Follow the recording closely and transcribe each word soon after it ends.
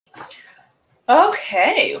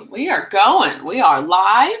Okay, we are going. We are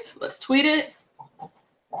live. Let's tweet it.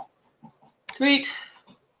 Tweet.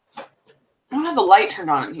 I don't have the light turned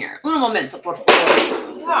on in here. Un momento, por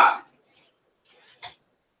favor. Yeah.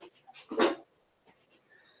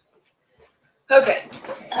 Okay.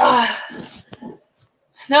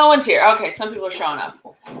 No one's here. Okay, some people are showing up.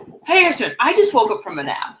 How you guys doing? I just woke up from a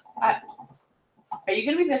nap. Are you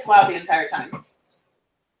going to be this loud the entire time?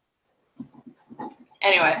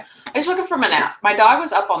 Anyway, I just woke up from a nap. My dog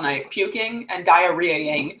was up all night puking and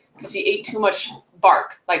diarrheaing because he ate too much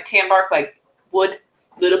bark, like tan bark, like wood,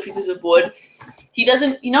 little pieces of wood. He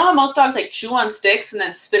doesn't, you know how most dogs like chew on sticks and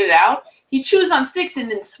then spit it out? He chews on sticks and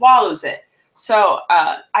then swallows it. So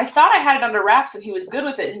I thought I had it under wraps and he was good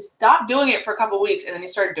with it. He stopped doing it for a couple of weeks and then he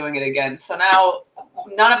started doing it again. So now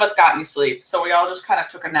none of us got any sleep. So we all just kind of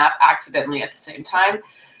took a nap accidentally at the same time. And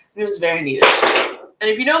it was very needed. And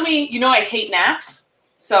if you know me, you know I hate naps.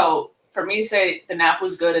 So for me to say the nap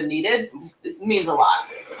was good and needed, it means a lot.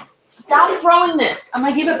 Stop throwing this. I'm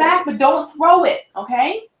going to give it back, but don't throw it,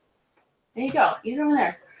 okay? There you go. Eat it over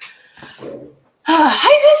there. How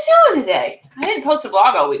you guys doing today? I didn't post a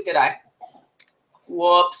vlog all week, did I?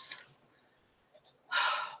 Whoops.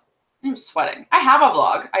 I'm sweating. I have a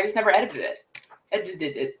vlog. I just never edited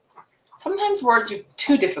it. Sometimes words are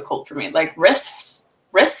too difficult for me, like wrists,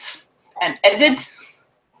 and edited.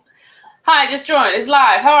 Hi, just joined. It's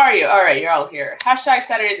live. How are you? All right, you're all here. Hashtag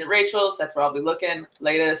Saturdays at Rachel's. That's where I'll be looking.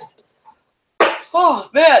 Latest. Oh,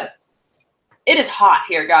 man. It is hot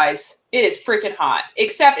here, guys. It is freaking hot.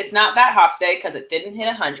 Except it's not that hot today because it didn't hit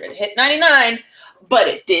 100. It hit 99, but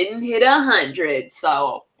it didn't hit 100.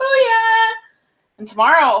 So, booyah. And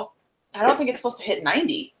tomorrow, I don't think it's supposed to hit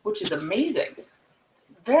 90, which is amazing.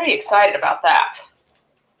 Very excited about that.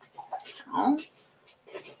 Oh.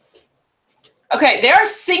 Okay, there are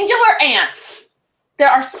singular ants. There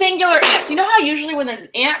are singular ants. You know how usually when there's an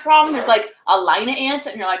ant problem, there's like a line of ants,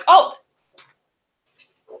 and you're like, oh.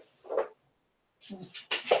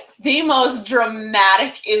 The most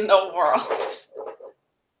dramatic in the world.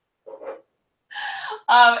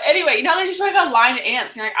 Anyway, you know, there's just like a line of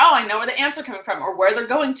ants. You're like, oh, I know where the ants are coming from or where they're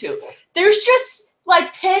going to. There's just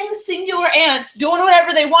like 10 singular ants doing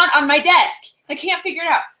whatever they want on my desk. I can't figure it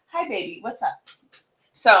out. Hi, baby. What's up?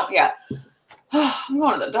 So, yeah. I'm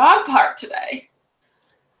going to the dog park today.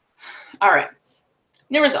 All right.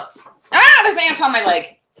 New results. Ah, there's ants on my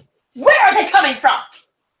leg. Where are they coming from?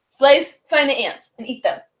 Blaze, find the ants and eat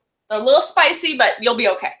them. They're a little spicy, but you'll be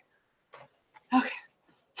okay. Okay.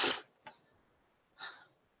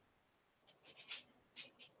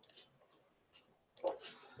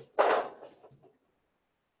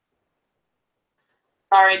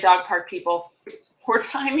 All right, dog park people. We're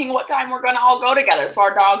timing what time we're going to all go together so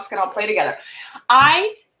our dogs can all play together.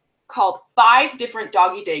 I called 5 different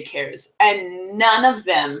doggy daycares, and none of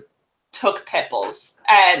them took pit bulls.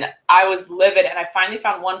 And I was livid, and I finally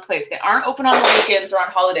found one place. They aren't open on the weekends or on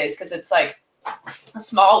holidays because it's like a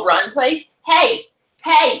small run place. Hey,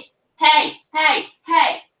 hey, hey, hey,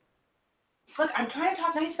 hey. Look, I'm trying to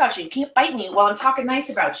talk nice about you. You can't bite me while I'm talking nice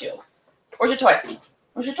about you. Where's your toy?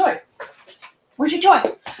 Where's your toy? Where's your toy?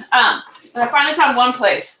 And I finally found one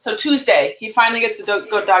place. So Tuesday, he finally gets to go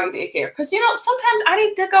to doggy daycare. Because, you know, sometimes I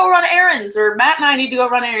need to go run errands, or Matt and I need to go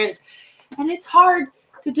run errands. And it's hard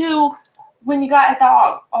to do when you got a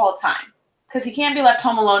dog all the time. Because he can't be left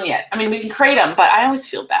home alone yet. I mean, we can crate him, but I always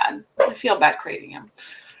feel bad. I feel bad crating him.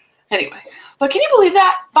 Anyway. But can you believe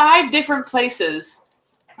that? 5 different places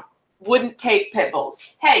wouldn't take pit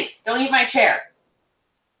bulls. Hey, don't eat my chair.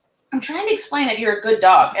 I'm trying to explain that you're a good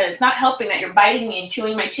dog, and it's not helping that you're biting me and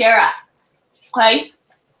chewing my chair up. Okay?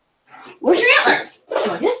 Where's your antler? Do you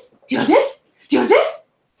want this? Do you want this? Do you want this?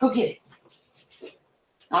 Go get it.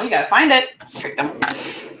 Oh, you gotta find it. Tricked them.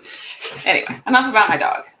 Anyway, enough about my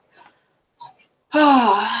dog.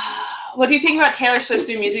 What do you think about Taylor Swift's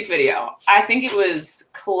new music video? I think it was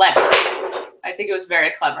clever. I think it was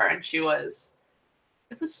very clever, and it was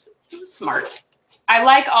smart. I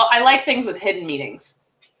like things with hidden meanings.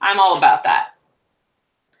 I'm all about that.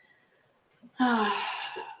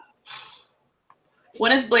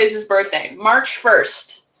 When is Blaze's birthday? March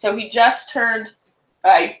 1st. So he just turned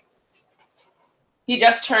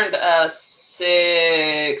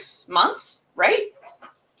 6 months, right?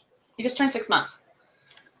 He just turned 6 months.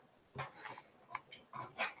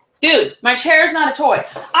 Dude, my chair is not a toy.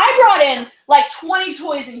 I brought in like 20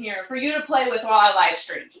 toys in here for you to play with while I live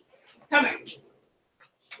stream. Come here.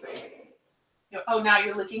 Oh, now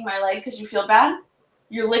you're licking my leg because you feel bad?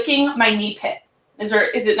 You're licking my knee pit. Is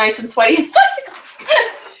it nice and sweaty?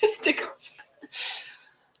 It tickles.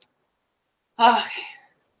 Okay.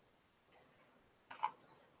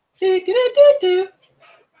 Do, do, do, do,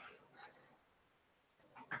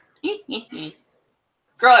 do.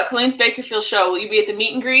 Girl, at Colleen's Bakersfield show, will you be at the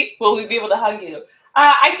meet and greet? Will we be able to hug you?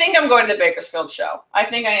 I think I'm going to the Bakersfield show. I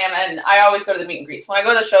think I am, and I always go to the meet and greets. When I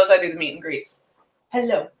go to the shows, I do the meet and greets.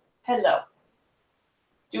 Hello. Hello.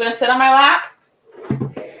 Do you want to sit on my lap?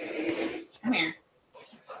 Come here.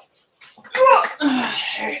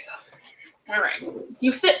 There you go. All right.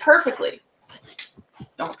 You fit perfectly.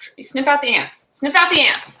 Don't you sniff out the ants. Sniff out the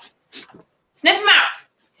ants. Sniff them out.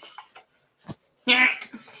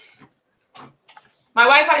 My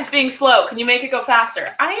Wi-Fi is being slow. Can you make it go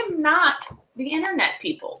faster? I am not the internet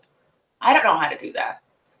people. I don't know how to do that.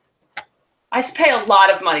 I pay a lot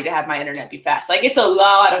of money to have my internet be fast. Like, it's a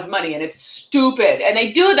lot of money, and it's stupid. And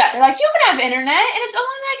they do that. They're like, you can have internet, and it's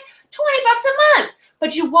only like $20 a month.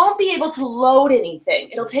 But you won't be able to load anything.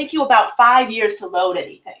 It'll take you about 5 years to load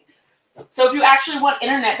anything. So if you actually want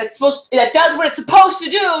internet that does what it's supposed to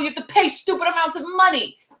do, you have to pay stupid amounts of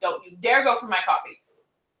money. Don't you dare go for my coffee.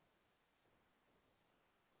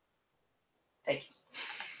 Thank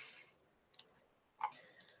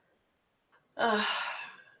you.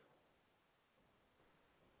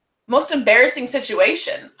 Most embarrassing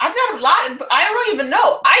situation. I've got a lot. I don't even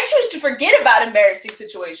know. I choose to forget about embarrassing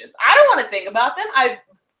situations. I don't want to think about them. I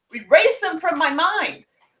erase them from my mind.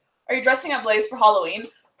 Are you dressing up Blaze for Halloween?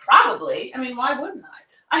 Probably. I mean, why wouldn't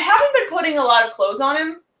I? I haven't been putting a lot of clothes on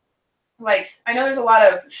him. Like, I know there's a lot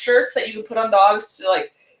of shirts that you can put on dogs to,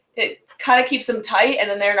 like, it kind of keeps them tight, and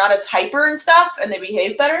then they're not as hyper and stuff, and they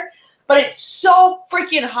behave better. But it's so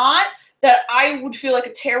freaking hot that I would feel like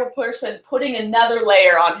a terrible person putting another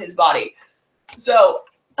layer on his body. So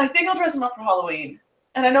I think I'll dress him up for Halloween.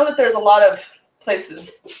 And I know that there's a lot of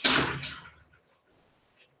places.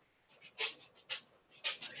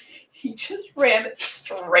 He just ran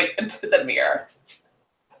straight into the mirror.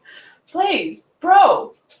 Blaze,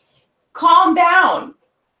 bro, calm down.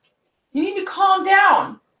 You need to calm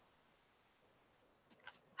down.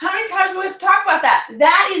 How many times do we have to talk about that?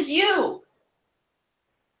 That is you.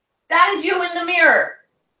 That is you in the mirror.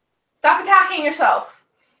 Stop attacking yourself.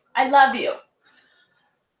 I love you.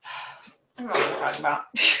 I don't know what I'm talking about.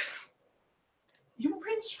 You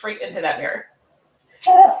ran straight into that mirror. It's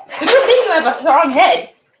a good thing you have a strong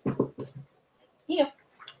head. You know,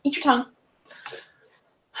 eat your tongue.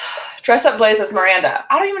 Dress up Blaze as Miranda.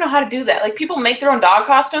 I don't even know how to do that. Like, people make their own dog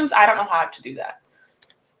costumes. I don't know how to do that.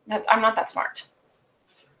 I'm not that smart.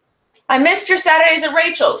 I missed your Saturdays at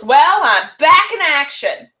Rachel's. Well, I'm back in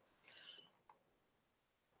action.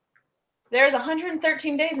 There's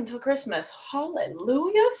 113 days until Christmas.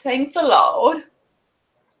 Hallelujah. Thank the Lord.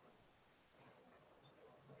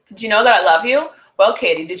 Did you know that I love you? Well,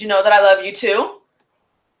 Katie, did you know that I love you too?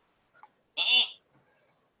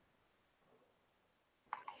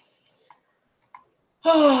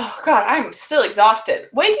 Oh, God, I'm still exhausted.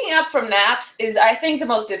 Waking up from naps is, I think, the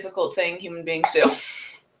most difficult thing human beings do.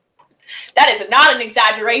 That is not an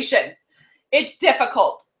exaggeration. It's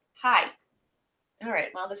difficult. Hi. All right,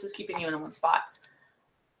 well, this is keeping you in one spot.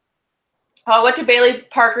 What do Bailey,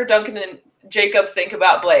 Parker, Duncan, and Jacob think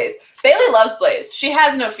about Blaze? Bailey loves Blaze. She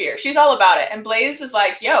has no fear. She's all about it. And Blaze is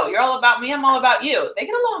like, yo, you're all about me. I'm all about you. They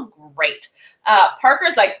get along great.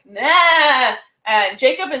 Parker's like, nah. And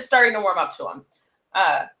Jacob is starting to warm up to him.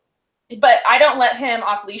 But I don't let him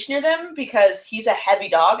off leash near them because he's a heavy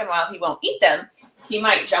dog. And while he won't eat them, he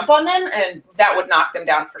might jump on them. And that would knock them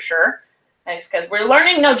down for sure. And it's because we're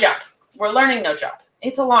learning no jump. We're learning no jump.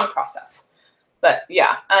 It's a long process. But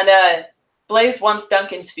yeah. And Blaze wants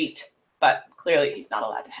Duncan's feet. But clearly he's not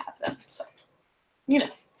allowed to have them. So, you know.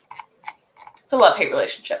 It's a love-hate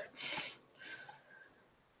relationship.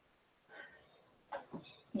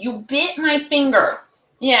 You bit my finger.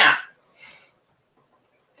 Yeah.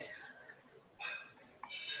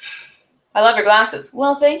 I love your glasses.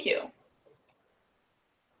 Well, thank you.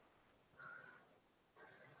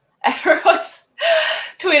 Everyone's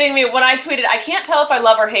tweeting me. When I tweeted, I can't tell if I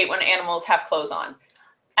love or hate when animals have clothes on.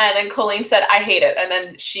 And then Colleen said, I hate it. And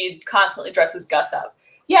then she constantly dresses Gus up.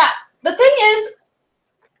 Yeah, the thing is,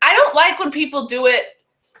 I don't like when people do it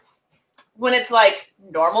when it's like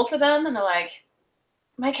normal for them. And they're like,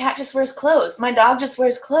 my cat just wears clothes. My dog just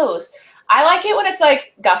wears clothes. I like it when it's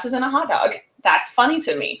like Gus is in a hot dog. That's funny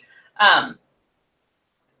to me.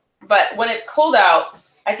 But when it's cold out,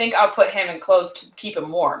 I think I'll put him in clothes to keep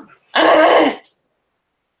him warm. I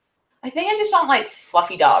think I just don't like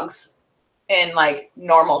fluffy dogs in like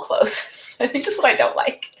normal clothes. I think that's what I don't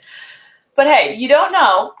like. But hey, you don't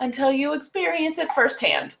know until you experience it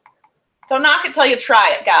firsthand. Don't knock it till you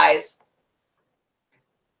try it, guys.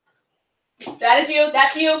 That is you.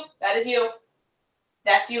 That's you. That is you.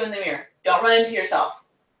 That's you in the mirror. Don't run into yourself.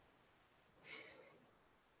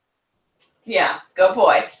 Yeah, good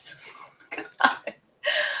boy. There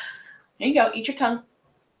you go. Eat your tongue.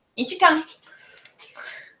 Eat your tongue.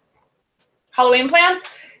 Halloween plans?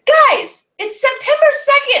 Guys, it's September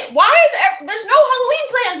 2nd. Why is there's no Halloween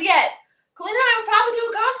plans yet? Colleen and I will probably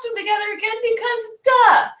do a costume together again because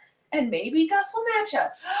duh. And maybe Gus will match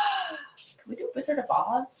us. Can we do Wizard of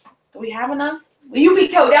Oz? Do we have enough? Will you be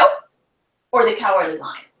Toto? Or the Cowardly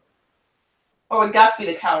Lion? Or would Gus be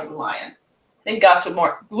the Cowardly Lion? I think Gus would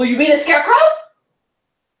more. Will you be the Scarecrow?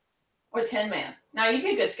 Or Tin Man? No, you'd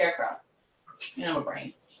be a good Scarecrow. You know, a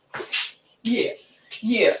brain. Yeah.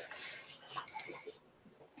 Yeah.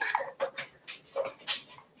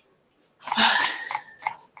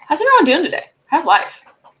 How's everyone doing today? How's life?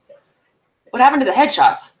 What happened to the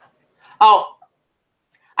headshots? Oh,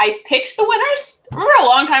 I picked the winners. Remember a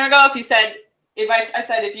long time ago, I said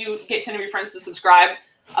if you get 10 of your friends to subscribe,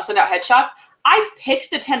 I'll send out headshots. I've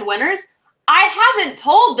picked the 10 winners. I haven't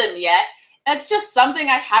told them yet. That's just something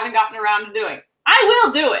I haven't gotten around to doing. I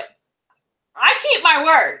will do it. I keep my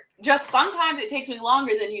word. Just sometimes it takes me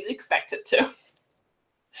longer than you'd expect it to.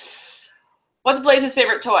 What's Blaze's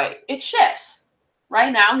favorite toy? It shifts.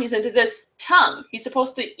 Right now, he's into this tongue. He's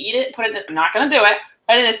supposed to eat it, put it in, I'm not going to do it,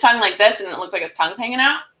 put it in his tongue like this, and it looks like his tongue's hanging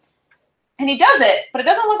out. And he does it, but it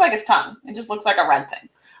doesn't look like his tongue. It just looks like a red thing.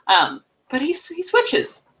 But he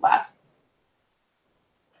switches.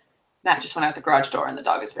 Matt just went out the garage door, and the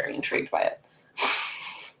dog is very intrigued by it.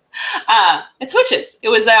 It switches. It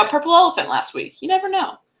was a purple elephant last week. You never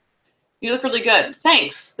know. You look really good.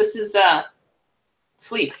 Thanks. This is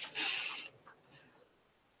sleep.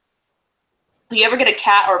 Will you ever get a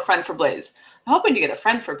cat or a friend for Blaze? I'm hoping to get a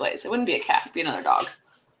friend for Blaze. It wouldn't be a cat. It'd be another dog.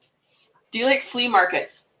 Do you like flea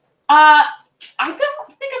markets? I don't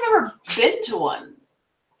think I've ever been to one.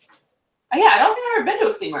 Yeah, I don't think I've ever been to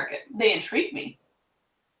a flea market. They intrigue me.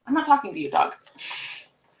 I'm not talking to you, dog.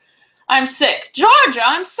 I'm sick. Georgia,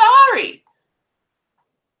 I'm sorry.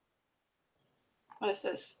 What is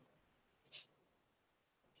this?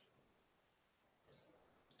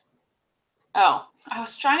 Oh, I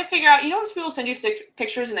was trying to figure out, you know when people send you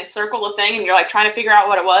pictures and they circle the thing and you're like trying to figure out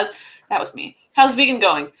what it was? That was me. How's vegan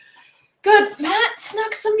going? Good. Matt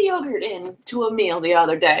snuck some yogurt into a meal the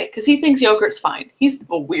other day because he thinks yogurt's fine. He's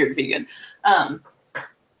a weird vegan.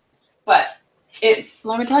 But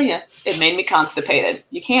let me tell you, it made me constipated.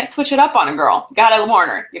 You can't switch it up on a girl. You gotta warn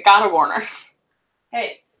her. You gotta warn her.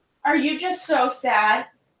 Hey, are you just so sad?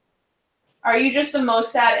 Are you just the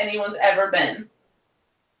most sad anyone's ever been?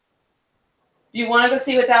 Do you want to go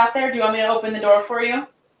see what's out there? Do you want me to open the door for you?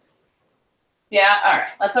 Yeah? All right.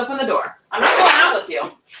 Let's open the door. I'm not going out with you,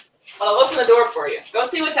 but I'll open the door for you. Go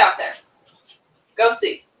see what's out there. Go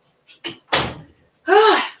see.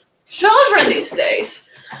 Children these days.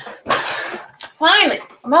 Finally,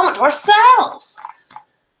 a moment to ourselves.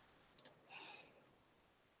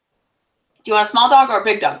 Do you want a small dog or a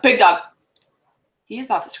big dog? Big dog. He's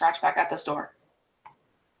about to scratch back at this door.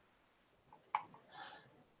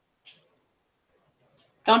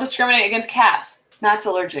 Don't discriminate against cats. Matt's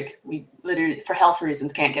allergic. We literally, for health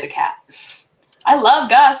reasons, can't get a cat. I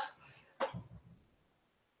love Gus.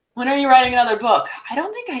 When are you writing another book? I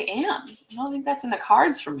don't think I am. I don't think that's in the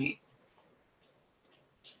cards for me.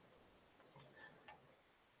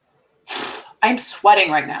 I'm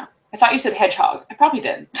sweating right now. I thought you said hedgehog. I probably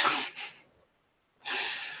did.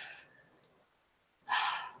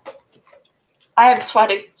 I am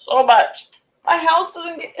sweating so much. My house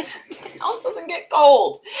doesn't get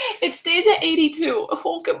cold. It stays at 82. It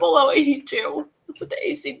won't get below 82 with the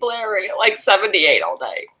AC blaring at like 78 all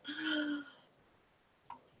day.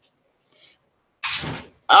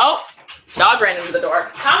 Oh, dog ran into the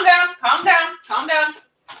door. Calm down, calm down, calm down.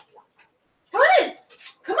 Come on,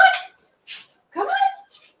 come on, come on.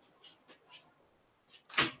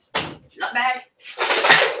 Not bad.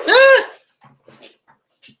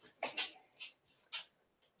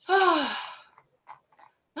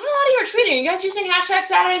 Not a lot of you are tweeting. Are you guys using hashtag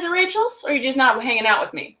Saturdays at Rachel's? Or are you just not hanging out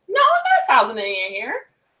with me? No, I got 1,000 in here.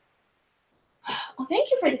 Well, thank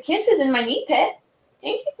you for the kisses in my knee pit.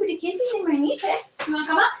 Thank you for the kisses in my knee pit. You want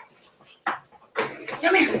to come up?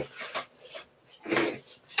 Come here.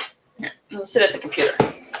 Here, I'll sit at the computer.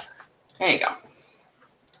 There you go.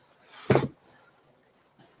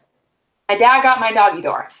 My dad got my doggy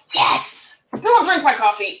door. Yes! Don't drink my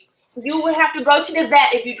coffee. You would have to go to the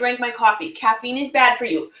vet if you drank my coffee. Caffeine is bad for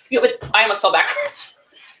you. I almost fell backwards.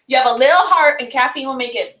 You have a little heart, and caffeine will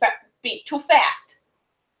make it beat too fast.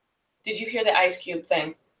 Did you hear the ice cube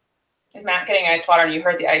thing? Is Matt getting ice water, and you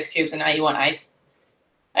heard the ice cubes, and now you want ice?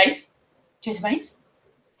 Ice? Do you have some ice?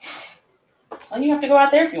 Well, you have to go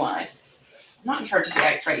out there if you want ice. I'm not in charge of the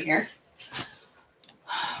ice right here.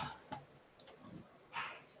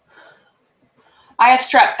 I have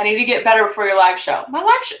strep. I need to get better before your live show. My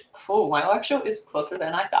live show is closer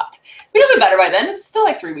than I thought. We'll be better by then. It's still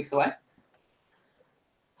like 3 weeks away.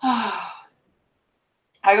 I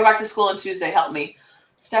go back to school on Tuesday. Help me.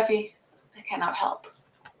 Steffi, I cannot help.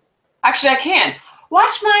 Actually, I can.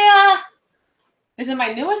 Watch my, is it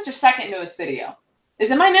my newest or second newest video?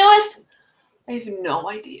 Is it my newest? I have no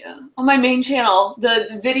idea. On my main channel,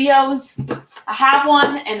 the videos, I have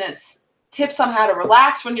one, and it's tips on how to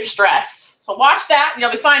relax when you're stressed. So watch that, and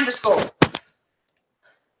you'll be fine for school.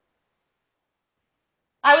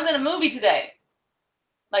 I was in a movie today.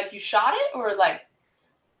 Like, you shot it? Or, like,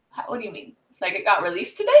 what do you mean? Like, it got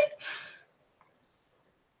released today?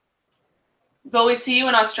 Will we see you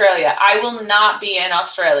in Australia? I will not be in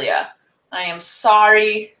Australia. I am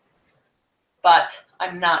sorry, but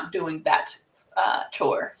I'm not doing that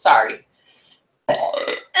tour. Sorry.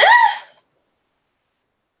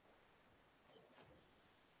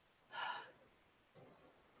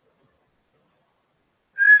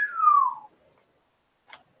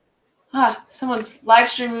 Someone's live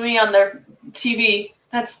streaming me on their TV.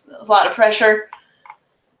 That's a lot of pressure.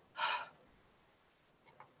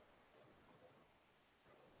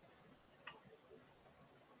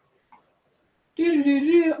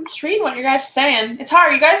 I'm just reading what you guys are saying. It's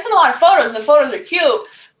hard. You guys send a lot of photos, and the photos are cute,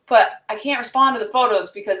 but I can't respond to the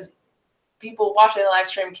photos because people watching the live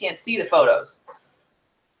stream can't see the photos.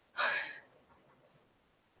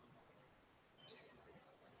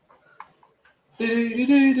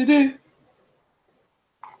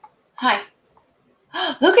 Hi.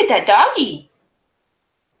 Look at that doggy.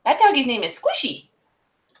 That doggy's name is Squishy.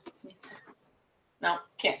 No,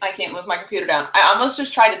 I can't move my computer down. I almost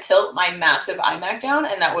just tried to tilt my massive iMac down,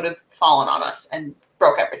 and that would have fallen on us and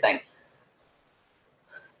broke everything.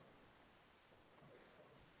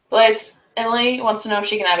 Blaze, Emily wants to know if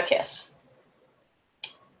she can have a kiss.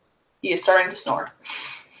 He is starting to snore.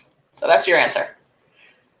 So that's your answer.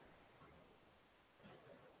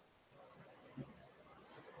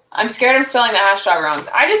 I'm scared I'm spelling the hashtag wrong.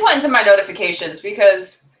 I just went into my notifications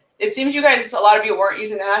because it seems you guys, a lot of you weren't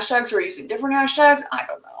using the hashtags or were using different hashtags. I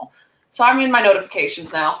don't know. So I'm in my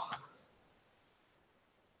notifications now.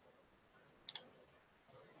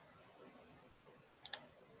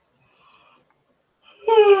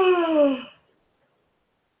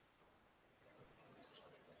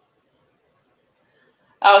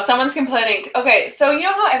 Oh, someone's complaining. Okay, so you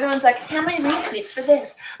know how everyone's like, how many retweets for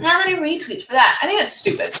this? How many retweets for that? I think that's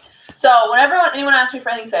stupid. So whenever anyone asks me for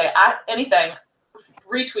anything,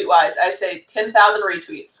 retweet-wise, I say 10,000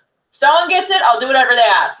 retweets. If someone gets it, I'll do whatever they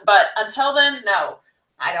ask. But until then, no.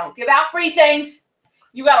 I don't give out free things.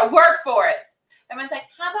 You got to work for it. Everyone's like,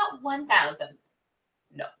 how about 1,000?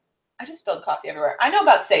 No. I just spilled coffee everywhere. I know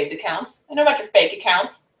about saved accounts. I know about your fake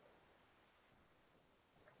accounts.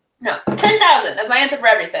 No. 10,000. That's my answer for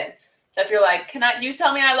everything. So if you're like, you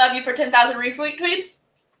tell me I love you for 10,000 retweets?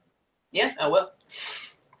 Yeah, I will.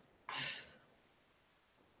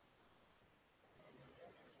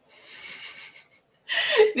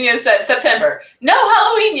 Nia said September. No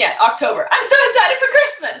Halloween yet. October. I'm so excited for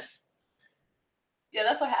Christmas. Yeah,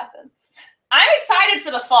 that's what happens. I'm excited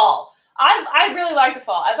for the fall. I really like the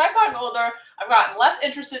fall. As I've gotten older, I've gotten less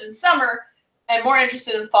interested in summer and more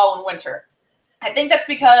interested in fall and winter. I think that's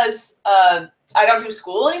because I don't do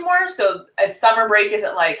school anymore, so summer break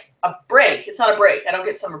isn't like a break. It's not a break. I don't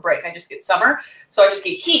get summer break. I just get summer, so I just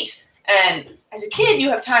get heat. And as a kid, you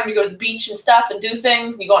have time to go to the beach and stuff and do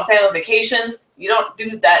things, and you go on family vacations. You don't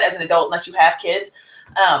do that as an adult unless you have kids.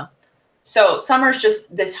 So summer's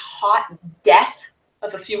just this hot death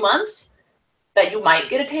of a few months that you might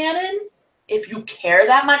get a tan in if you care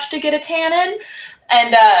that much to get a tan in.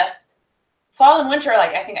 And fall and winter,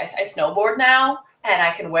 like I think I snowboard now, and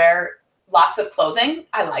I can wear lots of clothing.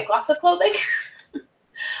 I like lots of clothing.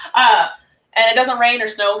 And it doesn't rain or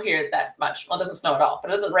snow here that much. Well, it doesn't snow at all,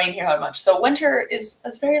 but it doesn't rain here that much. So winter is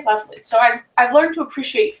very lovely. So I've learned to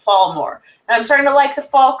appreciate fall more. And I'm starting to like the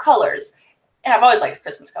fall colors. And I've always liked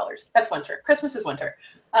Christmas colors. That's winter. Christmas is winter.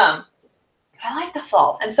 I like the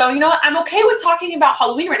fall. And so, you know what? I'm okay with talking about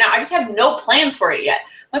Halloween right now. I just have no plans for it yet.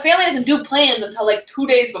 My family doesn't do plans until like 2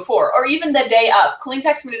 days before or even the day of. Colleen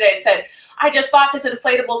texted me today and said, I just bought this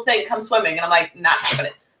inflatable thing. Come swimming. And I'm like, not having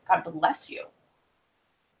it. God bless you.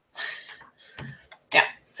 Yeah.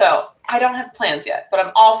 So I don't have plans yet, but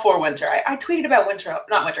I'm all for winter. I tweeted about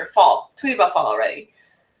fall. Tweeted about fall already.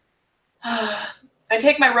 I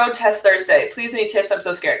take my road test Thursday. Please, any tips? I'm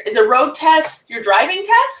so scared. Is a road test your driving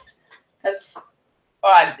test? That's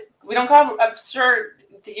odd. We don't call it, I'm sure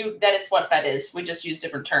that it's what that is. We just use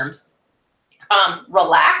different terms.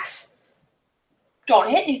 Relax. Don't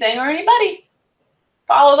hit anything or anybody.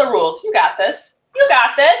 Follow the rules. You got this. You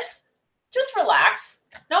got this. Just relax.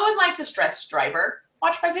 No one likes a stressed driver.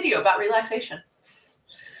 Watch my video about relaxation.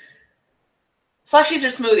 Slushies or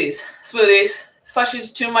smoothies? Smoothies.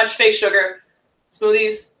 Slushies, too much fake sugar.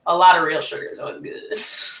 Smoothies, a lot of real sugar is always good.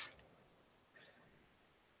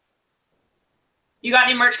 You got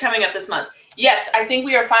any merch coming up this month? Yes, I think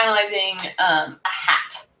we are finalizing a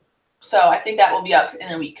hat. So I think that will be up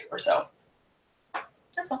in a week or so.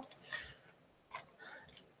 That's all.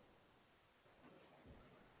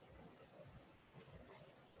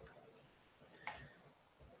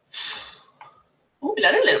 Ooh,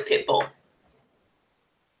 another little pit bull.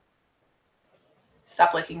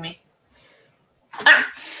 Stop licking me. Ah!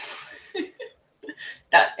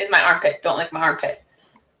 That is my armpit. Don't lick my armpit.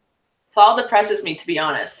 Fall depresses me, to be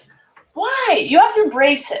honest. Why? You have to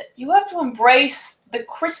embrace it. You have to embrace the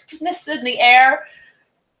crispness in the air,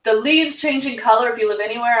 the leaves changing color if you live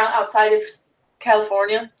anywhere outside of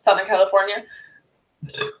California, Southern California,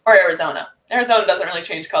 or Arizona. Arizona doesn't really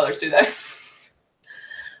change colors, do they?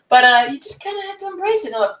 But you just kind of have to embrace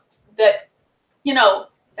it. Know that, you know,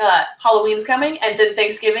 Halloween's coming, and then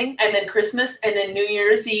Thanksgiving, and then Christmas, and then New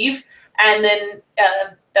Year's Eve, and then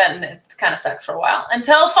it kind of sucks for a while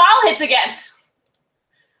until fall hits again.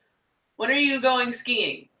 When are you going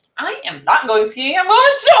skiing? I am not going skiing. I'm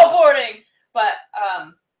going snowboarding. But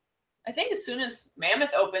I think as soon as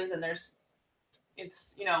Mammoth opens and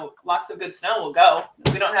it's you know, lots of good snow, we'll go.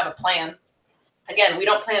 We don't have a plan. Again, we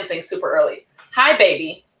don't plan things super early. Hi,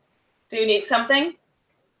 baby. Do you need something?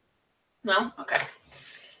 No? Okay.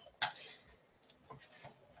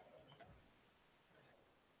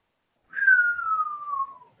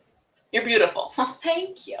 You're beautiful.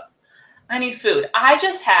 Thank you. I need food. I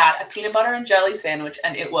just had a peanut butter and jelly sandwich,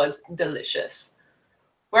 and it was delicious.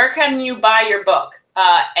 Where can you buy your book?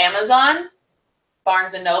 Amazon,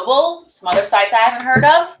 Barnes & Noble, some other sites I haven't heard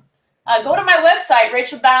of. Go to my website,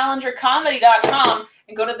 rachelballingercomedy.com,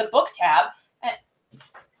 and go to the book tab.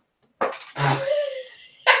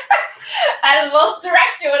 And we'll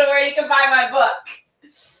direct you to where you can buy my book.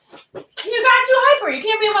 You got too hyper. You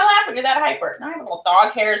can't be on my lap when you're that hyper. Now I have little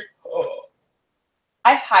dog hairs. Oh.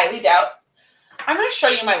 I highly doubt. I'm going to show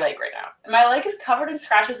you my leg right now. And my leg is covered in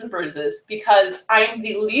scratches and bruises because I am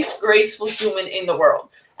the least graceful human in the world.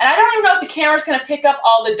 And I don't even know if the camera's going to pick up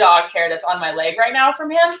all the dog hair that's on my leg right now from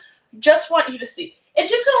him. Just want you to see. It's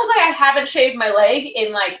just going to look like I haven't shaved my leg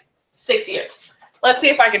in like 6 years. Let's see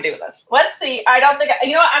if I can do this. Let's see. I don't think,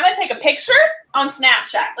 you know what? I'm going to take a picture on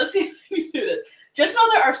Snapchat. Let's see if we can do this. Just know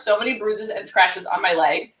there are so many bruises and scratches on my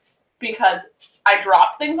leg because I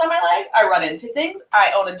drop things on my leg. I run into things.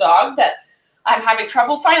 I own a dog that I'm having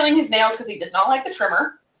trouble filing his nails because he does not like the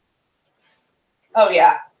trimmer. Oh,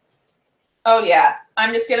 yeah. Oh, yeah.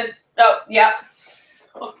 I'm just going to, oh, yeah.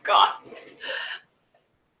 Oh, God.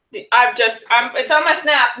 It's on my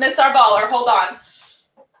snap. MissRBaller. Hold on.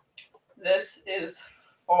 This is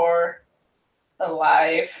for the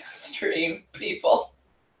live stream people.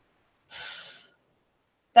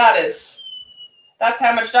 That's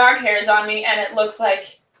how much dog hair is on me, and it looks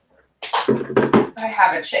like I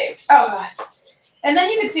haven't shaved. Oh, God. And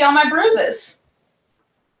then you can see all my bruises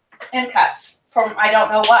and cuts from I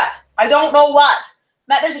don't know what. I don't know what.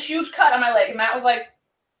 Matt, there's a huge cut on my leg, and Matt was like,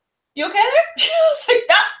 you okay there? I was like,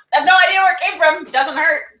 no, I have no idea where it came from. It doesn't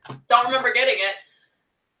hurt. Don't remember getting it.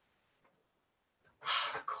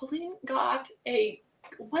 Colleen got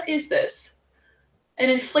what is this? An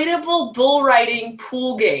inflatable bull riding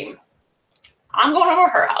pool game. I'm going over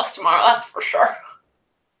to her house tomorrow, that's for sure.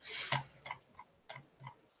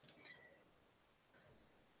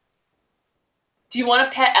 Do you want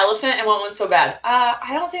a pet elephant and want one so bad?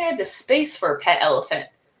 I don't think I have the space for a pet elephant.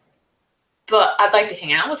 But I'd like to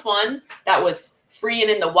hang out with one that was free and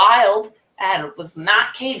in the wild and was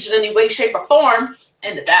not caged in any way, shape, or form.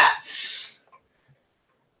 Into that.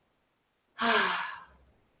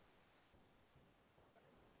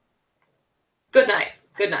 Good night.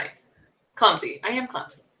 Good night. Clumsy. I am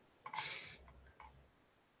clumsy.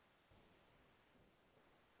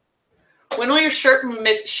 When will your shirt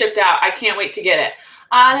be shipped out? I can't wait to get it.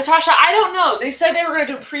 Natasha, I don't know. They said they were going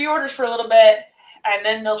to do pre-orders for a little bit, and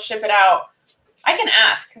then they'll ship it out. I can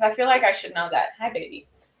ask, because I feel like I should know that. Hi, baby.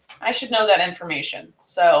 I should know that information.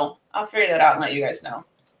 So I'll figure that out and let you guys know.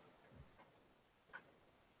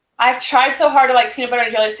 I've tried so hard to like peanut butter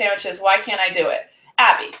and jelly sandwiches. Why can't I do it?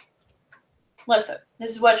 Abby, listen,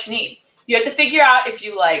 this is what you need. You have to figure out if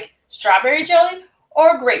you like strawberry jelly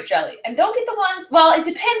or grape jelly. And don't get the ones, well, it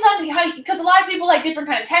depends on how, because a lot of people like different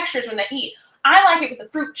kind of textures when they eat. I like it with the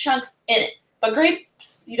fruit chunks in it. But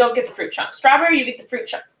grapes, you don't get the fruit chunks. Strawberry, you get the fruit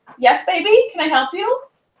chunk. Yes, baby? Can I help you?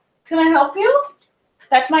 Can I help you?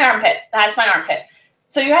 That's my armpit. That's my armpit.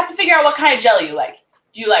 So you have to figure out what kind of jelly you like.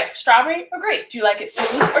 Do you like strawberry or grape? Do you like it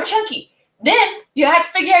smooth or chunky? Then you have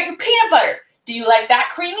to figure out your peanut butter. Do you like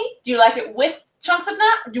that creamy? Do you like it with chunks of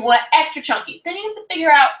nut? Or do you want it extra chunky? Then you have to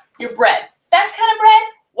figure out your bread. Best kind of bread,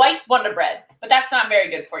 white Wonder Bread. But that's not very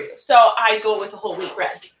good for you. So I go with a whole wheat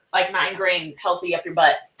bread. Like 9 grain, healthy up your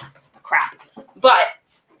butt crap. But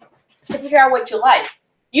to figure out what you like.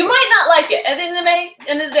 You might not like it. At the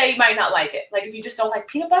end of the day, you might not like it. Like if you just don't like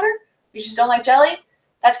peanut butter, you just don't like jelly,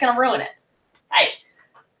 that's going to ruin it. Hey.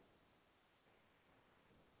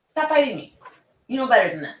 Stop biting me. You know better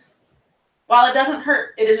than this. While it doesn't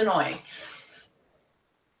hurt, it is annoying.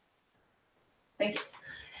 Thank you.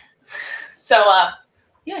 So,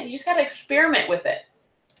 yeah, you just got to experiment with it.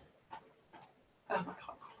 Oh, my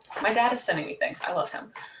God. My dad is sending me things. I love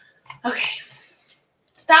him. Okay.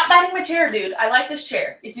 Stop biting my chair, dude. I like this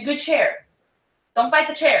chair. It's a good chair. Don't bite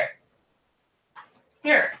the chair.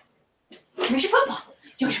 Here. Here's your football. Do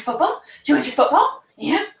you want your football? Do you want your football?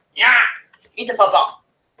 Yeah? Yeah. Eat the football.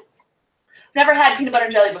 Never had peanut butter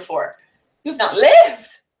and jelly before. You've not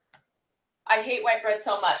lived. I hate white bread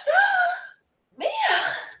so much. Mia.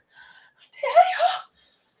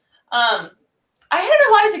 Daddy. I had it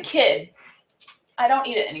a lot as a kid. I don't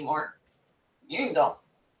eat it anymore. You can go.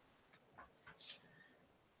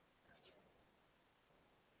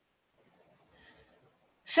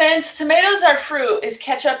 Since tomatoes are fruit, is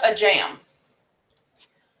ketchup a jam?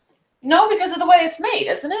 No, because of the way it's made,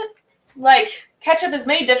 isn't it? Like, ketchup is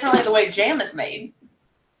made differently the way jam is made.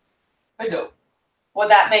 I know. Would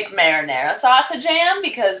that make marinara sauce a jam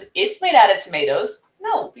because it's made out of tomatoes?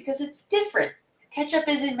 No, because it's different. Ketchup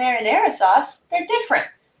isn't marinara sauce. They're different.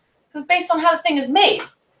 So it's based on how the thing is made.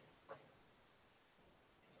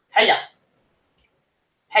 Hello.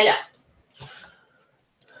 Hello.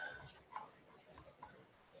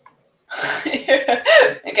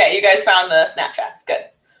 Okay, you guys found the Snapchat. Good.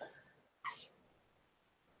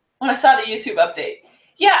 When I saw the YouTube update.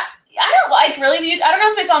 Yeah, I don't like really the, I don't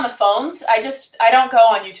know if it's on the phones. I don't go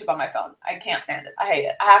on YouTube on my phone. I can't stand it. I hate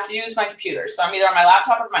it. I have to use my computer. So I'm either on my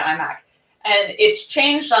laptop or my iMac. And it's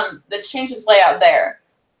changed its layout there.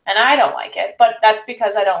 And I don't like it, but that's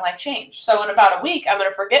because I don't like change. So in about a week, I'm going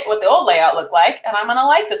to forget what the old layout looked like, and I'm going to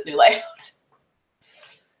like this new layout.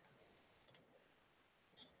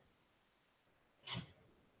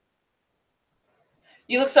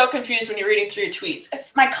 You look so confused when you're reading through your tweets.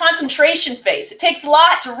 It's my concentration face. It takes a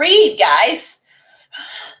lot to read, guys.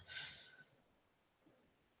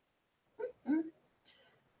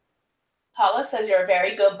 Paula says you're a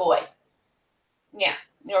very good boy. Yeah,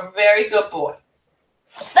 you're a very good boy.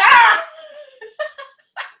 Ah!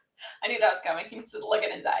 I knew that was coming. He was just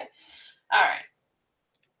looking inside. All right.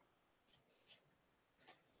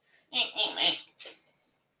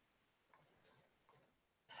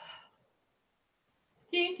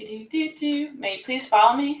 May you please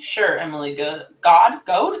follow me? Sure, Emily. Goad?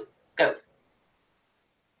 Goad?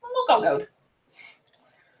 We'll go goad.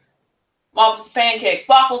 Waffles, pancakes,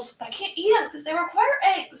 waffles. But I can't eat them because they require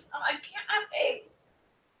eggs. I can't have eggs.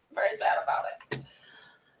 I'm very sad about it.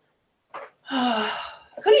 I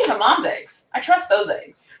couldn't eat my mom's eggs. I trust those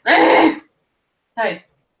eggs. Hey.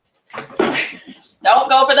 Don't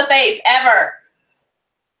go for the face, ever.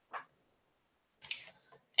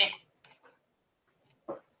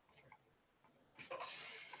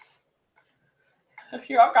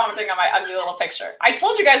 You're all commenting on my ugly little picture. I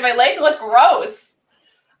told you guys my leg looked gross.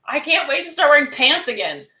 I can't wait to start wearing pants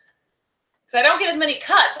again. Because I don't get as many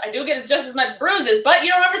cuts. I do get just as much bruises, but you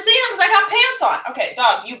don't ever see them because I got pants on. Okay,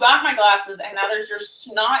 dog, you got my glasses, and now there's your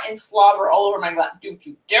snot and slobber all over my glasses. Don't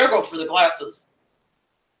you dare go for the glasses.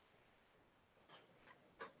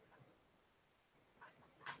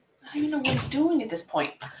 I don't even know what he's doing at this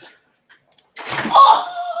point. Oh!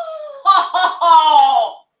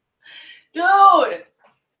 Dude!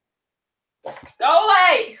 Go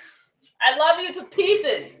away! I love you to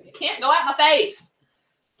pieces. You can't go at my face.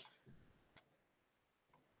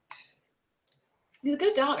 He's a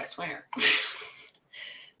good dog, I swear.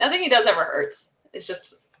 Nothing he does ever hurts. It's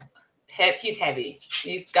just, he's heavy.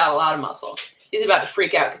 He's got a lot of muscle. He's about to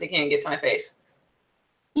freak out because he can't get to my face.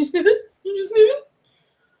 You sniff it? You just sniff it?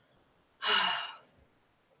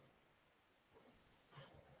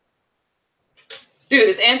 Dude,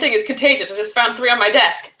 this ant thing is contagious. I just found 3 on my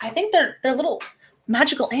desk. I think they're little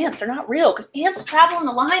magical ants. They're not real because ants travel in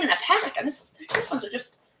a line in a pack, and these ones are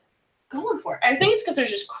just going for it. I think it's because there's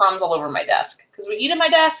just crumbs all over my desk because we eat at my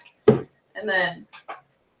desk, and then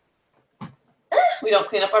we don't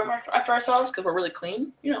clean up after ourselves because we're really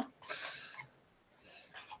clean, you know.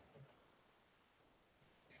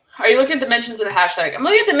 you looking at the mentions of the hashtag? I'm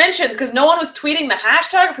looking at the mentions because no one was tweeting the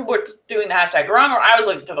hashtag. People were doing the hashtag wrong, or I was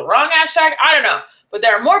looking to the wrong hashtag. I don't know. But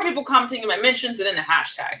there are more people commenting in my mentions than in the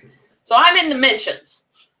hashtag. So I'm in the mentions.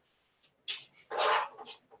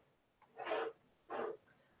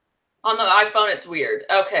 On the iPhone, it's weird.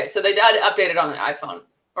 Okay, so they did update it on the iPhone.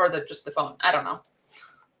 Or just the phone. I don't know.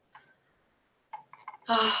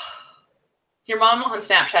 Your mom on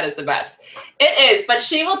Snapchat is the best. It is, but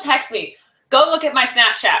she will text me, go look at my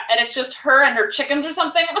Snapchat. And it's just her and her chickens or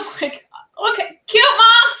something. And I'm like, look, cute,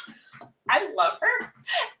 Mom. I love her.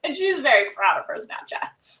 And she's very proud of her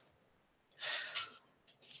Snapchats.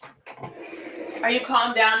 Are you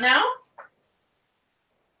calmed down now?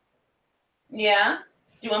 Yeah?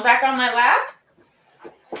 Do you want back on my lap?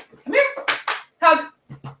 Come here. Hug.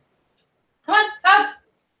 Come on, hug.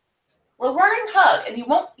 We're learning hug, and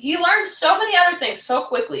he learns so many other things so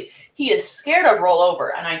quickly. He is scared of roll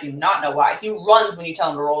over, and I do not know why. He runs when you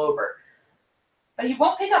tell him to roll over. But he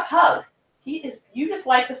won't pick up hug. You just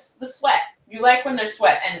like the sweat. You like when there's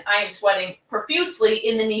sweat, and I am sweating profusely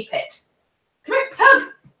in the knee pit. Come here,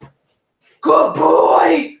 hug. Good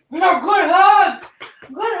boy. No, good hug.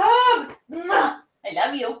 Good hug. I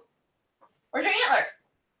love you. Where's your antler?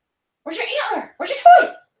 Where's your antler? Where's your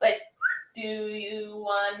toy? Place. Do you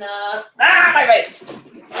wanna... my face.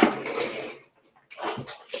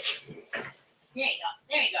 There you go.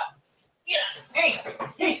 There you go. There you go.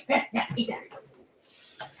 There you go. Yeah, eat that.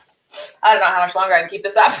 I don't know how much longer I can keep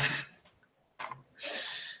this up.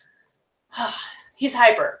 He's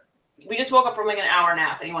hyper. We just woke up from like an hour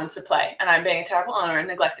nap and he wants to play. And I'm being a terrible owner and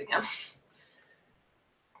neglecting him.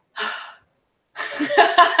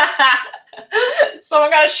 Someone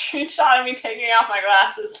got a screenshot of me taking off my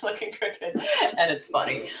glasses looking crooked, and it's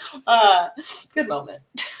funny. Good moment.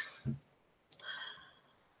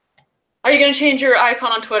 Are you going to change your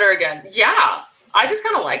icon on Twitter again? Yeah, I just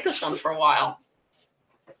kind of like this one for a while.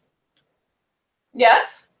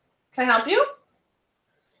 Yes? Can I help you?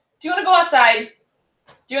 Do you want to go outside?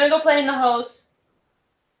 Do you want to go play in the hose?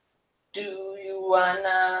 Do you want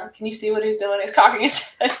to... Can you see what he's doing? He's cocking his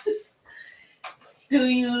head. Do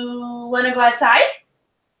you want to go outside?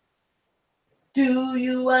 Do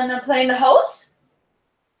you want to play in the hose?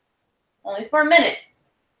 Only for a minute.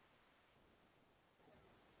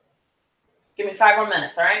 Give me 5 more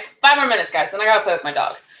minutes, all right? 5 more minutes, guys. Then I got to play with my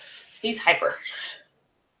dog. He's hyper.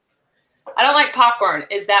 I don't like popcorn.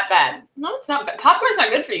 Is that bad? No, it's not bad. Popcorn's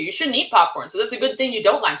not good for you. You shouldn't eat popcorn. So that's a good thing you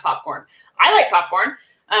don't like popcorn. I like popcorn.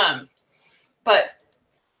 But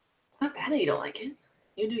it's not bad that you don't like it.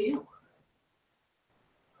 You do you.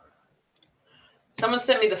 Someone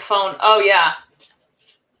sent me the phone. Oh, yeah.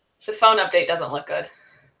 The phone update doesn't look good.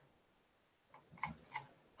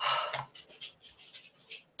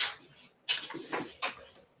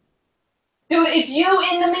 Dude, it's you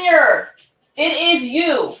in the mirror. It is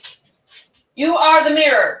you. You are the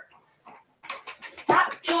mirror.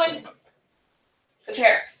 Stop chewing the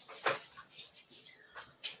chair.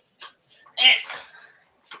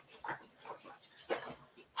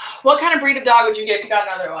 What kind of breed of dog would you get if you got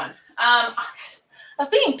another one? I was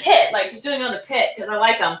thinking pit, like just doing on the pit because I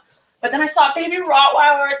like them. But then I saw a baby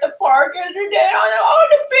Rottweiler at the park yesterday. And I was like, oh,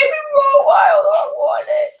 the baby Rottweiler, I want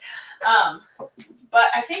it. But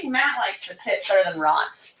I think Matt likes the pits better than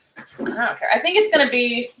Rotts. I don't care. I think it's gonna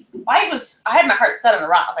be. I had my heart set on a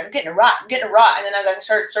Rott. I was like, I'm getting a Rott. I'm getting a Rott. And then as I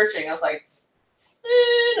started searching, I was like,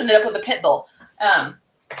 ended up with a pit bull.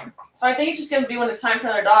 So I think it's just gonna be when it's time for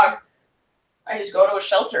another dog. I just go to a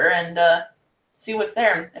shelter and see what's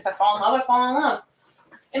there. And if I fall in love, I fall in love.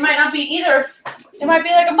 It might not be either. It might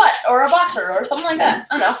be like a mutt or a boxer or something like that.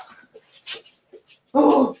 I don't know.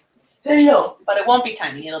 Oh, hello. But it won't be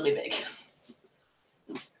tiny. It'll be big.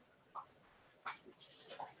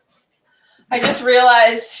 I just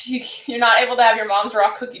realized you're not able to have your mom's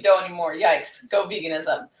raw cookie dough anymore. Yikes. Go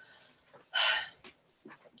veganism.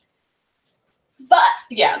 But,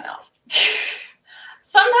 yeah, no.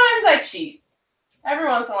 Sometimes I cheat. Every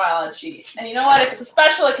once in a while I cheat. And you know what? If it's a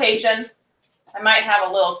special occasion, I might have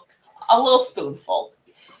a little spoonful.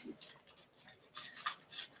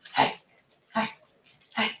 Hi. Hi.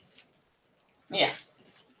 Hi. Yeah.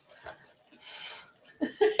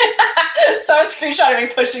 So I was screenshotting me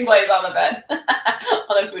pushing Blaze on the bed.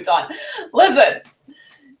 On the futon. Listen.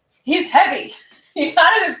 He's heavy. You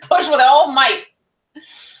gotta just push with all might.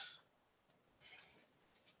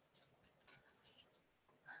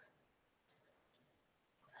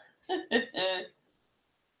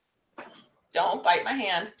 Don't bite my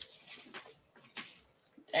hand.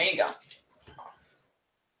 There you go.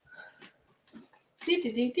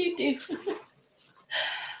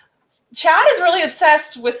 Chad is really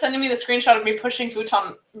obsessed with sending me the screenshot of me pushing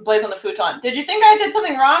Blaze on the futon. Did you think I did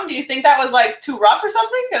something wrong? Do you think that was like too rough or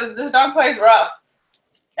something? Because this dog plays rough.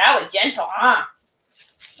 That was gentle, huh?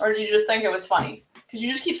 Or did you just think it was funny? Because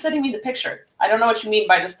you just keep sending me the picture. I don't know what you mean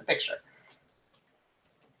by just the picture.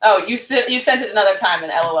 Oh, you sent it another time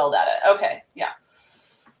and LOL'd at it. Okay, yeah.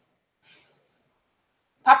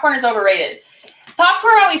 Popcorn is overrated.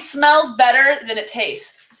 Popcorn always smells better than it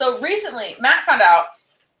tastes. So recently, Matt found out,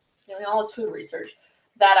 doing all his food research,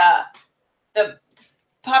 that the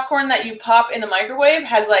popcorn that you pop in the microwave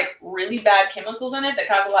has like really bad chemicals in it that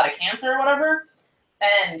cause a lot of cancer or whatever.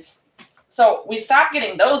 And so we stopped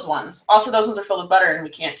getting those ones. Also, those ones are filled with butter and we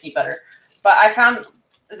can't eat butter. But I found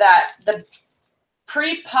that the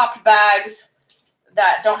pre-popped bags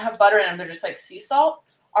that don't have butter in them, they're just like sea salt,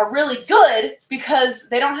 are really good because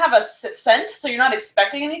they don't have a scent, so you're not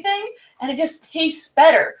expecting anything, and it just tastes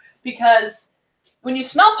better because when you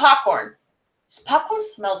smell popcorn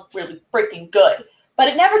smells really freaking good, but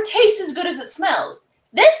it never tastes as good as it smells.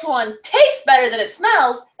 This one tastes better than it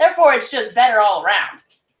smells, therefore it's just better all around.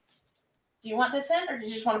 Do you want this in, or do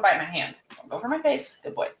you just want to bite my hand? Don't go for my face.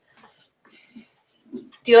 Good boy.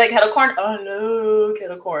 Do you like kettle corn? Oh, no,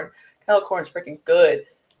 kettle corn. Kettle corn's freaking good.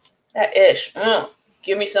 That ish.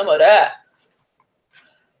 Give me some of that.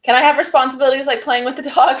 Can I have responsibilities like playing with the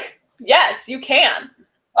dog? Yes, you can.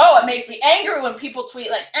 Oh, it makes me angry when people tweet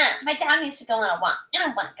like, my dog needs to go on a walk. I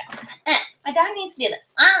don't want to go. My dog needs to do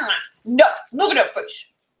that. No, look at that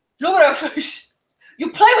fish. Look at that fish.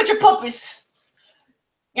 You play with your puppies.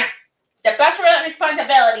 Yeah. It's the best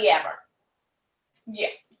responsibility ever. Yeah.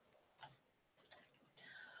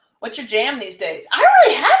 What's your jam these days? I don't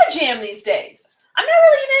really have a jam these days. I'm not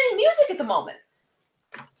really in any music at the moment.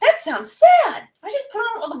 That sounds sad. I just put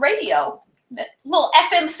on the radio. Little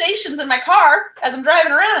FM stations in my car as I'm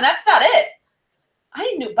driving around, and that's about it. I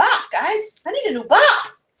need a new bop, guys. I need a new bop.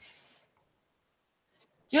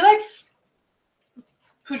 Do you like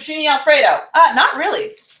Puccini Alfredo? Not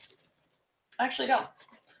really. I actually don't.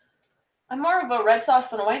 I'm more of a red sauce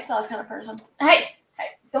than a white sauce kind of person. Hey,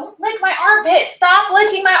 don't lick my armpit. Stop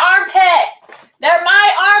licking my armpit. They're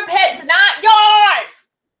my armpits, not yours.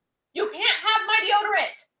 You can't have my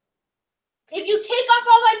deodorant. If you take off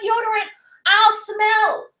all my deodorant, I'll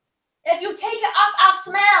smell. If you take it off, I'll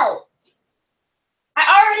smell. I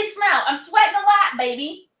already smell. I'm sweating a lot,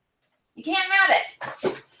 baby. You can't have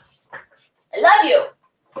it. I love you.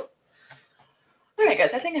 All right,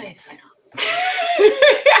 guys, I think I need to sign off.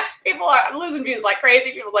 I'm losing views like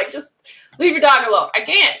crazy. People are like, just leave your dog alone. I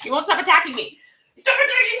can't. He won't stop attacking me. Stop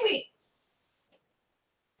attacking me.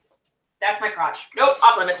 That's my crotch. Nope,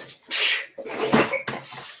 off limits.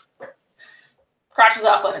 Crotch is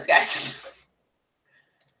off limits, guys.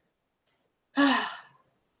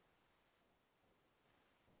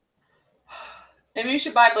 Maybe you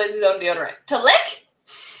should buy Blaze's own deodorant. To lick?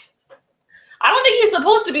 I don't think he's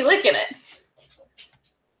supposed to be licking it.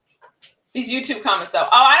 These YouTube comments, though. Oh,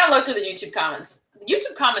 I don't look through the YouTube comments. The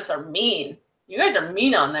YouTube comments are mean. You guys are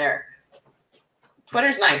mean on there.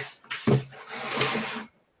 Twitter's nice.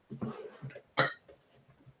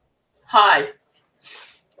 Hi.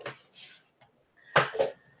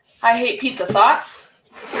 I hate pizza. Thoughts?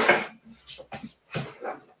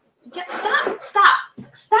 Yeah, stop.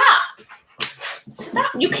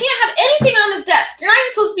 You can't have anything on this desk. You're not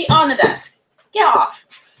even supposed to be on the desk. Get off.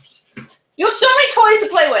 You have so many toys to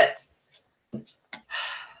play with.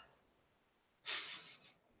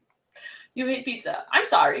 You hate pizza. I'm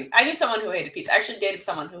sorry. I knew someone who hated pizza. I actually dated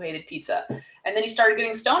someone who hated pizza. And then he started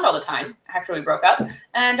getting stoned all the time after we broke up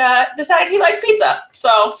and decided he liked pizza.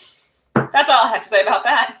 So that's all I have to say about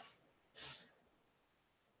that.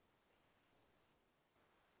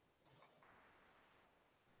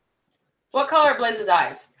 What color are Blaze's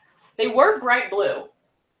eyes? They were bright blue.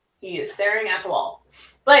 He is staring at the wall.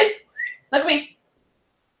 Blaze, look at me.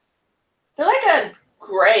 They're like a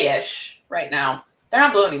grayish right now. They're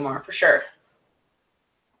not blue anymore, for sure.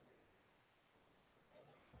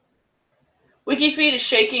 WikiFeed is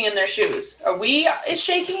shaking in their shoes. Are we is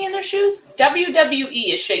shaking in their shoes?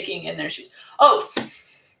 WWE is shaking in their shoes. Oh,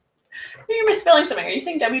 you're misspelling something. Are you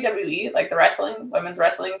saying WWE, like the wrestling, women's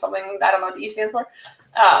wrestling, something? I don't know what the E stands for.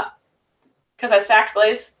 Because I sacked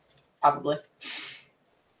Blaze? Probably.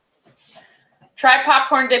 Try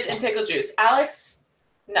popcorn dipped in pickle juice. Alex?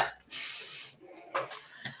 No.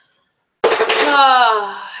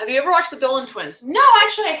 Have you ever watched the Dolan Twins? No,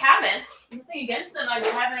 actually I haven't. Nothing against them. I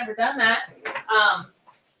just haven't ever done that.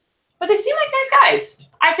 But they seem like nice guys.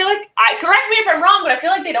 I feel like, correct me if I'm wrong, but I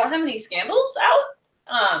feel like they don't have any scandals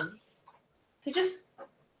out. They just,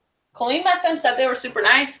 Colleen met them, said they were super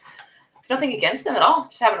nice. Nothing against them at all.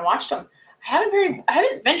 Just haven't watched them. I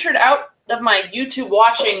haven't ventured out of my YouTube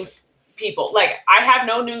watchings people. Like, I have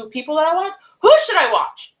no new people that I watch. Who should I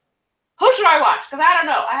watch? Who should I watch? Because I don't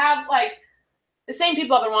know. I have, like, the same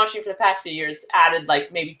people I've been watching for the past few years, added,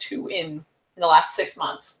 like, maybe 2 in the last 6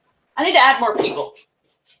 months. I need to add more people.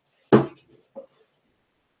 Can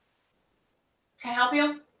I help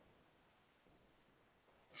you?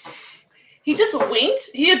 He just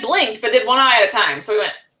winked. He had blinked, but did one eye at a time. So he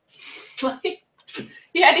went, like,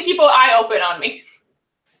 he had to keep an eye open on me.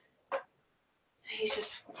 He's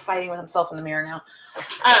just fighting with himself in the mirror now.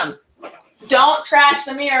 Don't scratch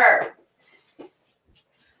the mirror.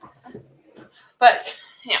 But,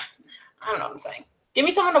 yeah, I don't know what I'm saying. Give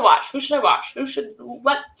me someone to watch. Who should I watch?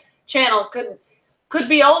 What channel? Could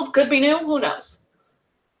be old, could be new, who knows?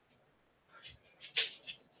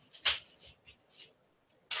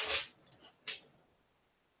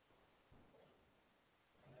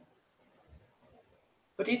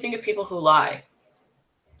 What do you think of people who lie?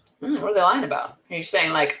 What are they lying about? Are you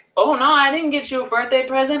saying like, oh no, I didn't get you a birthday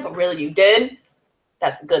present, but really you did?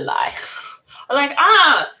 That's a good lie. Or like,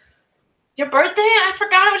 your birthday? I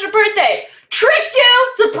forgot it was your birthday. Tricked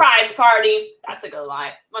you! Surprise party. That's a good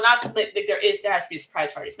lie. Well, not like there has to be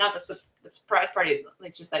surprise parties. Not the surprise party.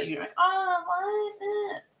 Like just that you're like,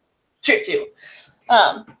 what? Tricked you.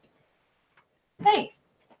 Hey,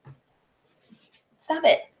 stop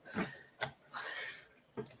it.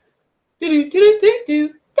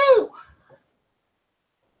 Do.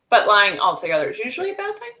 But lying altogether is usually a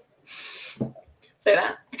bad thing. Say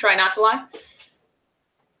that. I try not to lie.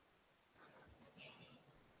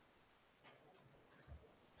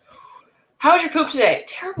 How was your poop today?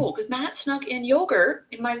 Terrible, because Matt snuck in yogurt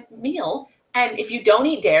in my meal. And if you don't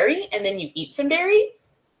eat dairy and then you eat some dairy,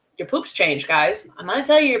 your poops change, guys. I'm going to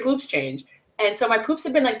tell you your poops change. And so my poops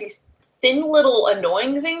have been like these thin little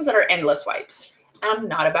annoying things that are endless wipes. And I'm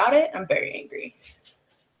not about it. I'm very angry.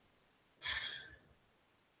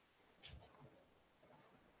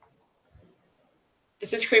 Is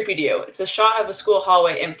this creepy to you? It's a shot of a school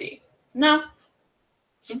hallway empty. No.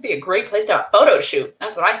 It'd be a great place to have a photo shoot.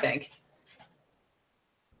 That's what I think.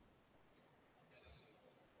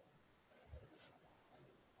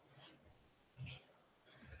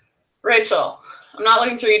 Rachel, I'm not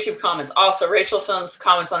looking through YouTube comments. Also, Rachel films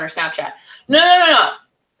comments on her Snapchat. No.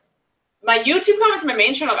 My YouTube comments on my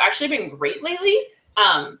main channel have actually been great lately,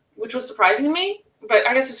 which was surprising to me. But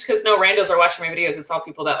I guess it's because no randos are watching my videos. It's all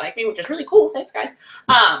people that like me, which is really cool. Thanks, guys.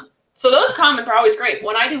 So those comments are always great.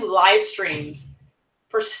 When I do live streams,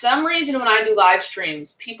 for some reason when I do live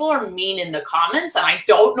streams, people are mean in the comments, and I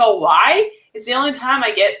don't know why. It's the only time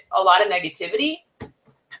I get a lot of negativity.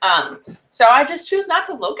 So I just choose not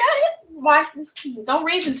to look at it. Why? No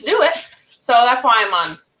reason to do it. So that's why I'm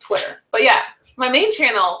on Twitter. But yeah, my main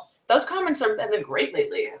channel, those comments have been great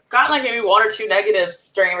lately. I've gotten like maybe 1 or 2 negatives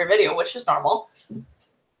during every video, which is normal.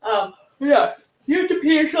 Yeah. You have to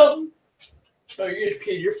pee or something? Oh, you just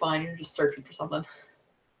peed. You're fine. You're just searching for something.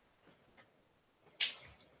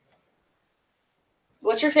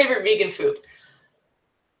 What's your favorite vegan food?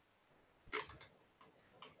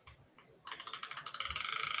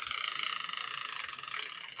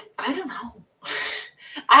 I don't know.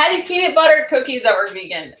 I had these peanut butter cookies that were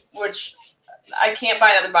vegan, which I can't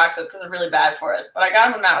buy another box of because they're really bad for us. But I got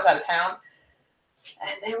them when Matt was out of town.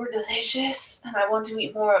 And they were delicious, and I want to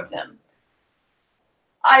eat more of them.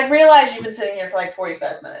 I realize you've been sitting here for like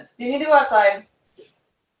 45 minutes. Do you need to go outside?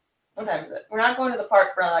 What time is it? We're not going to the park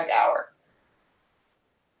for like an hour.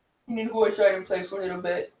 You need to go outside and play for a little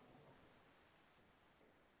bit.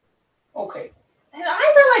 Okay. His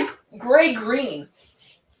eyes are like gray-green.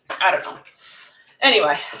 I don't know.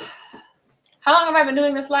 Anyway. How long have I been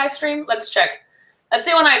doing this live stream? Let's check. Let's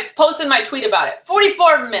see when I posted my tweet about it.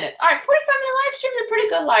 44 minutes. All right, 45-minute live stream is a pretty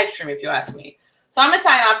good live stream if you ask me. So I'm going to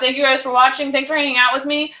sign off. Thank you guys for watching. Thanks for hanging out with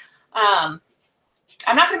me. I'm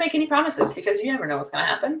not going to make any promises because you never know what's going to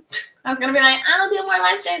happen. I was going to be like, I'll do more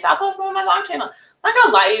live streams. I'll post more on my vlog channel. I'm not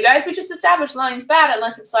going to lie to you guys. We just established lying's bad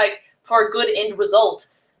unless it's like for a good end result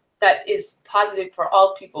that is positive for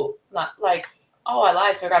all people. Not like, oh, I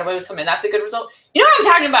lied so I got away with something. That's a good result. You know what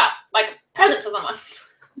I'm talking about? Like a present for someone.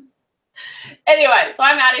 Anyway, so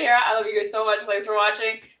I'm out of here. I love you guys so much. Thanks for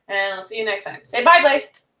watching. And I'll see you next time. Say bye,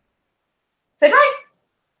 Blaze. Say bye.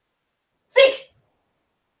 Speak.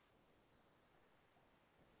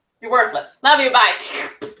 You're worthless. Love you.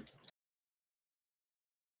 Bye.